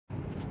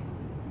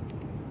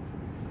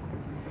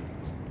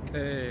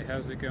Hey,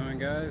 how's it going,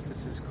 guys?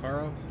 This is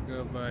Carl. I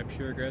go by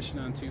Pure Aggression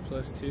on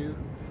 2plus2.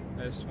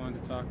 I just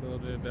wanted to talk a little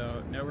bit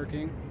about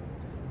networking.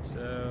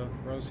 So,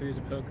 World Series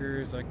of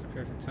Poker is like the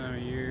perfect time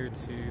of year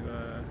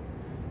to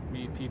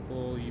meet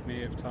people you may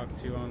have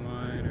talked to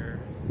online,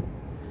 or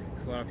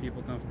because a lot of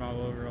people come from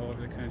all over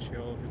the country,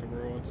 all over the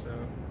world. So,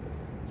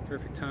 it's a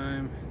perfect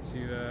time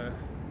to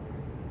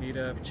meet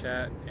up,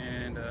 chat,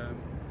 and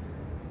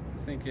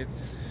I think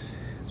it's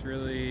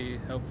really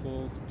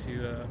helpful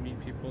to meet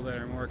people that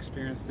are more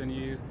experienced than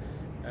you,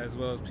 as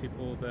well as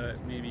people that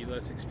may be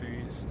less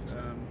experienced.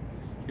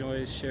 You can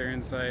always share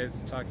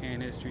insights, talk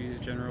hand histories,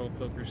 general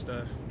poker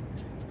stuff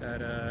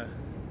that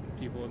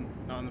people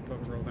not in the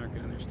poker world aren't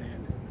going to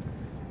understand.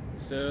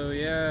 So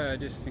yeah, I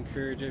just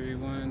encourage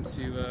everyone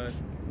to,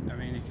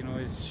 you can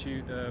always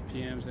shoot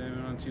PMs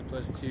in on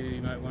 2plus2.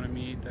 You might want to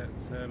meet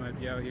that might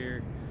be out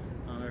here.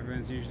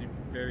 Everyone's usually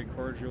very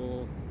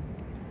cordial.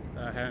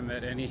 I haven't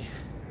met any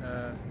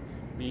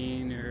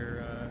mean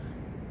or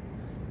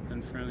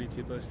unfriendly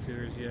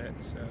 2plus2ers yet,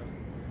 so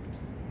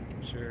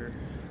I'm sure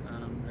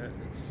that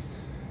it's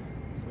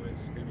always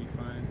going to be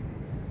fine.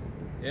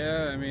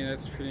 Yeah, I mean,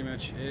 that's pretty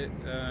much it.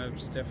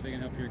 It's definitely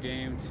going to help your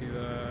game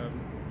to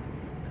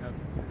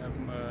have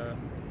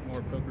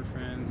more poker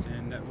friends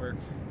and network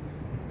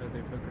with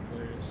other poker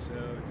players. So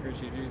I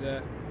encourage you to do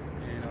that,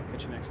 and I'll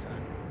catch you next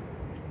time.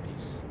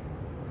 Peace.